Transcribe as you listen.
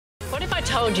I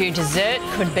told you dessert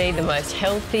could be the most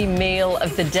healthy meal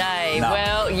of the day. No,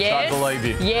 well, yes. don't believe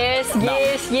you.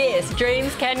 Yes.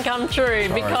 Dreams can come true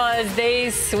because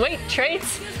these sweet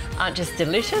treats aren't just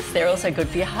delicious, they're also good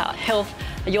for your heart health.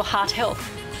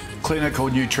 Clinical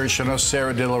nutritionist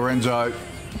Sarah De Lorenzo,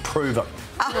 prove it.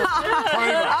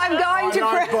 I'm going to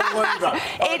prove it.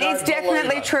 It is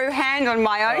definitely true. Hand on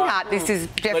my own heart, this is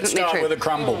definitely true. Let's start with a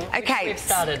crumble. Okay,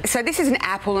 so this is an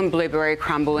apple and blueberry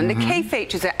crumble, and the key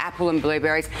features are apple and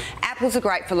blueberries. Apples are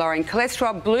great for lowering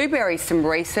cholesterol. Blueberries, some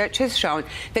research has shown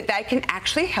that they can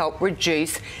actually help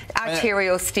reduce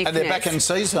arterial stiffness. And they're back in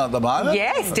season at the moment?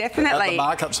 Yes, definitely. At the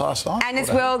markets last night? And as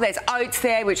well, there's oats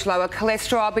there, which lower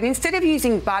cholesterol. But instead of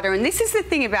using butter, and this is the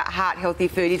thing about heart-healthy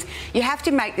food, is you have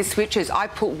to make the switches. I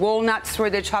put walnuts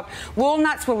through the top.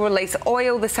 Walnuts will release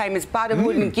oil the same as butter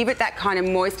would and give it that kind of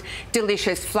moist,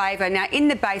 delicious flavour. Now, in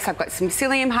the base, I've got some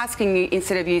psyllium husk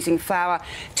instead of using flour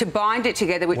to bind it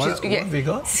together, which what have you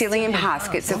got? Psyllium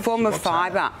husk. It's a form of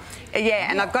fibre.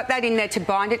 Yeah, and I've got that in there to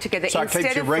bind it together. So it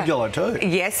keeps you regular too?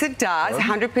 Yes, it does,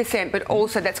 100%, but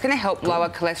also that's going to help lower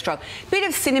cholesterol. Bit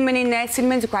of cinnamon in there.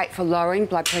 Cinnamon's great for lowering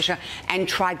blood pressure and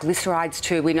triglycerides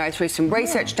too, we know through some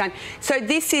research done. So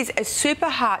this is a super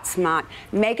heart smart,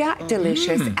 mega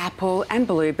delicious apple and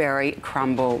blueberry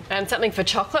crumble. And something for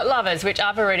chocolate lovers, which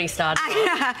I've already started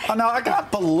on. I know, I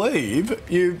can't believe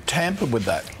you tampered with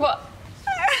that. What?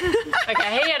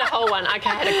 Okay, he had a whole one. Okay,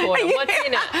 I had a quarter. What's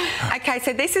in it? Okay,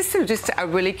 so this is just a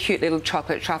really cute little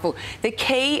chocolate truffle. The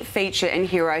key feature and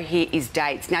hero here is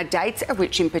dates. Now, dates are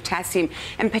rich in potassium,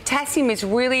 and potassium is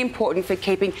really important for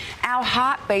keeping our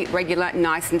heartbeat regular,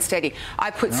 nice and steady. I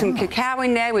put some cacao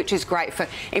in there, which is great for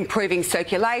improving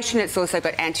circulation. It's also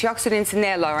got antioxidants in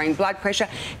there, lowering blood pressure.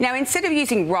 Now, instead of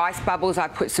using rice bubbles, I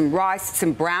put some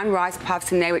brown rice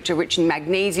puffs in there, which are rich in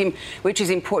magnesium, which is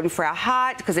important for our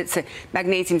heart because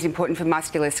magnesium is important for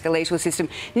musculoskeletal system.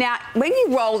 Now, when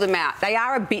you roll them out, they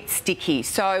are a bit sticky,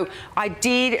 so I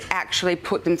did actually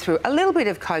put them through a little bit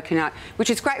of coconut, which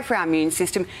is great for our immune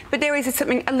system, but there is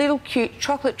a little cute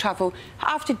chocolate truffle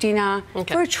after dinner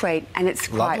for a treat, and it's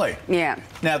quite... Lovely. Yeah.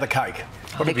 Now the cake.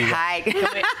 What The cake.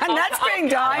 And that's been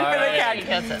dying for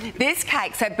the cake. This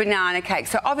cake, so banana cake.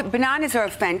 So bananas are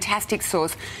a fantastic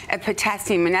source of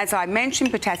potassium, and as I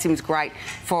mentioned, potassium is great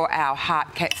for our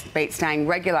heartbeat staying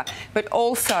regular, but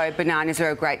also bananas are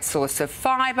a great source of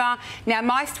fibre. Now,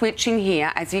 my switching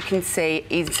here, as you can see,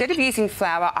 is instead of using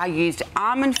flour, I used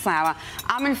almond flour.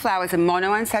 Almond flour is a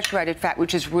monounsaturated fat,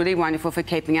 which is really wonderful for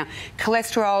keeping our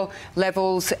cholesterol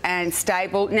levels and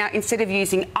stable. Now, instead of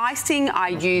using icing, I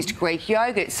used Greek yogurt.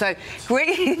 So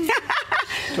Greek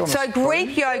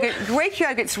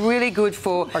yogurt's really good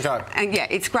for. Okay. And yeah,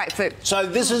 it's great for. So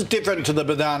this is different to the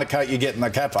banana cake you get in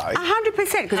the cafe. 100%,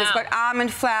 because it's got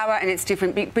almond flour and it's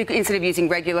different instead of using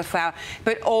regular flour.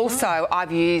 But also,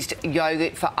 I've used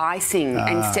yogurt for icing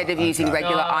instead of using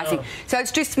regular icing. So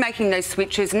it's just making those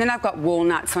switches, and then I've got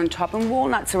walnuts on top, and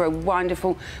walnuts are a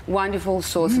wonderful, wonderful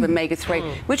source of omega-3,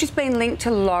 which has been linked to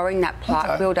lowering that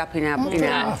plaque build-up in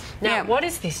our. Now, what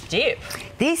is this dip?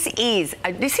 This is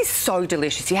so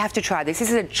delicious. You have to try this. This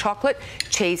is a chocolate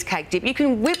cheesecake dip. You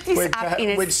can whip this up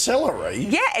with celery.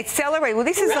 Yeah, it's celery. Well,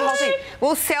 this is the whole thing.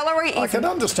 Well, celery is. I can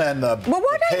understand the. Well,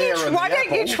 why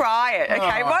don't you try it?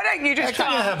 Okay, why don't you just try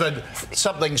it? How can you have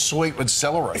something sweet with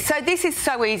celery? So this is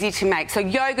so easy to make. So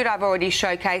yogurt, I've already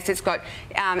showcased. It's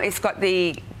got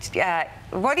the.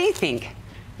 What do you think?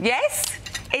 Yes.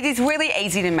 It is really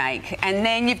easy to make. And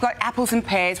then you've got apples and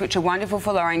pears, which are wonderful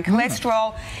for lowering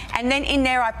cholesterol. And then in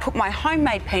there, I put my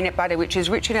homemade peanut butter, which is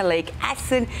rich in oleic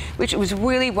acid, which was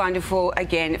really wonderful,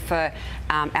 again, for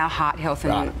our heart health.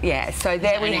 And yeah, so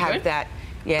there we have that.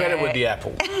 Yeah. Better with the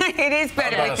apple. It is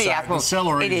better with the apple. The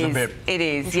celery is a bit. It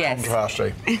is, yes.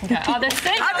 Contrasty. Okay. Oh, the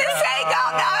seagull. Oh, the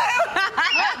seagull, no!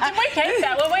 Did we keep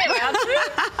that? Were we allowed to?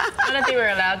 I don't think we were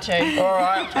allowed to. All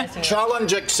right.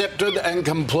 Challenge accepted and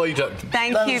completed.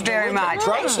 Thank you very much.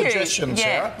 Great suggestions,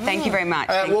 Sarah. Yeah, thank you very much.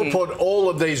 We'll put all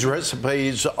of these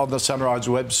recipes on the Sunrise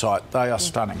website. They are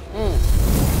stunning.